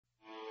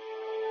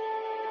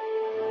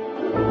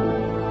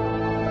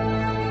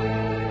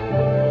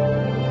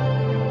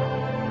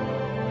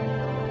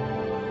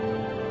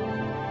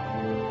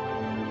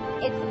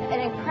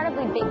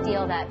really big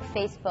deal that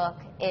Facebook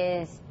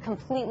is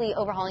completely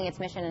overhauling its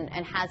mission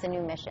and has a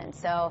new mission.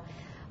 So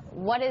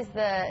what is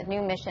the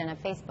new mission of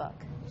Facebook?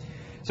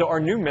 So our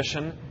new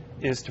mission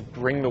is to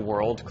bring the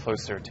world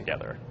closer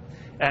together.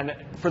 And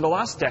for the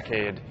last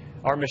decade,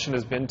 our mission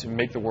has been to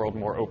make the world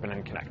more open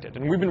and connected.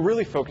 And we've been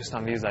really focused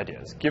on these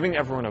ideas, giving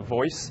everyone a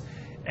voice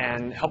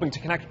and helping to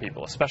connect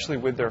people, especially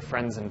with their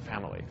friends and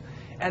family.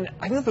 And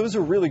I think those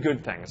are really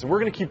good things, and we're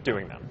going to keep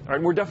doing them. All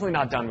right? We're definitely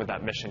not done with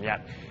that mission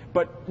yet.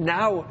 But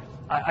now,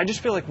 I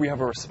just feel like we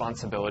have a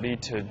responsibility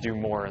to do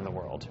more in the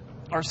world.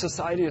 Our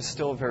society is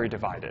still very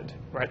divided,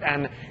 right?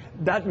 And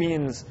that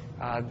means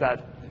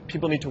that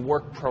people need to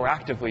work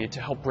proactively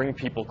to help bring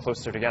people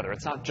closer together.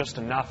 It's not just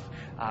enough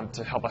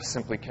to help us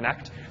simply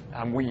connect.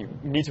 We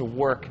need to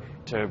work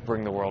to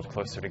bring the world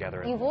closer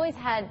together. You've always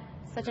had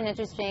such an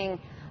interesting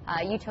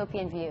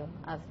utopian view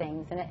of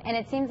things. And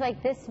it seems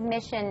like this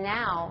mission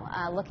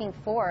now, looking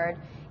forward,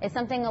 is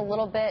something a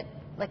little bit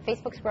like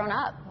Facebook's grown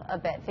up a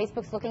bit.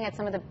 Facebook's looking at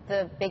some of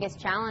the biggest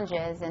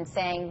challenges and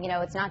saying, you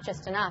know, it's not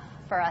just enough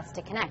for us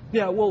to connect.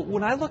 Yeah, well,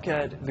 when I look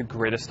at the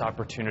greatest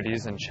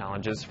opportunities and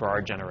challenges for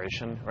our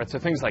generation, right, so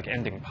things like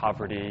ending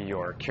poverty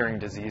or curing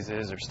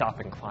diseases or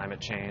stopping climate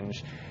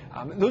change,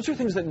 those are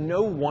things that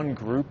no one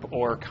group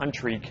or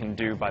country can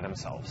do by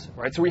themselves,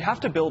 right? So we have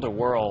to build a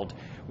world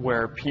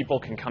where people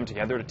can come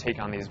together to take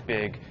on these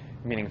big,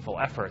 meaningful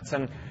efforts.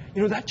 And,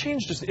 you know, that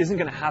change just isn't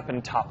going to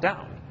happen top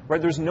down.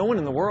 Right? There's no one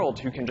in the world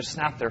who can just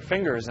snap their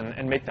fingers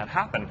and make that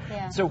happen.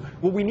 Yeah. So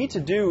what we need to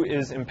do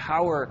is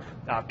empower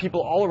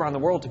people all around the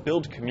world to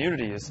build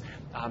communities,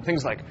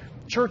 things like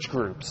church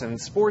groups and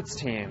sports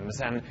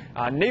teams and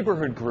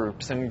neighborhood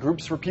groups and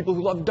groups for people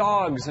who love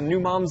dogs and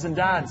new moms and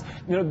dads.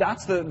 You know,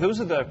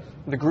 those are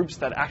the groups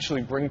that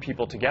actually bring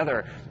people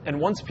together. And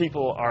once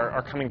people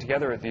are coming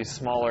together at these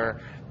smaller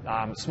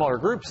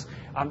groups,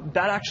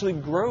 that actually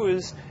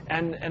grows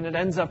and it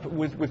ends up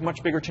with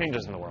much bigger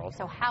changes in the world.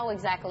 So how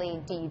exactly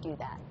do you do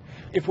that?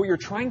 If what you're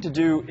trying to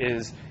do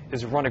is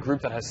run a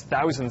group that has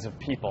thousands of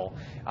people,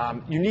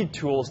 you need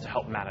tools to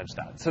help manage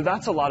that. So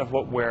that's a lot of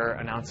what we're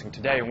announcing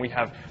today. And we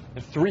have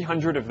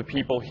 300 of the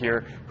people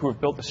here who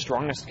have built the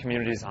strongest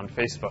communities on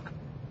Facebook.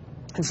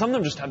 And some of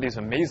them just have these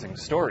amazing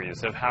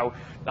stories of how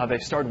they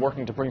started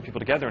working to bring people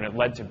together and it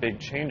led to big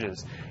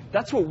changes.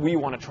 That's what we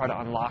want to try to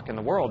unlock in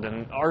the world.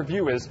 And our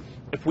view is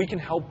if we can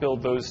help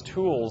build those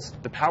tools,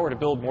 the power to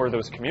build more of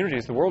those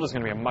communities, the world is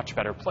going to be a much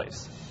better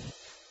place.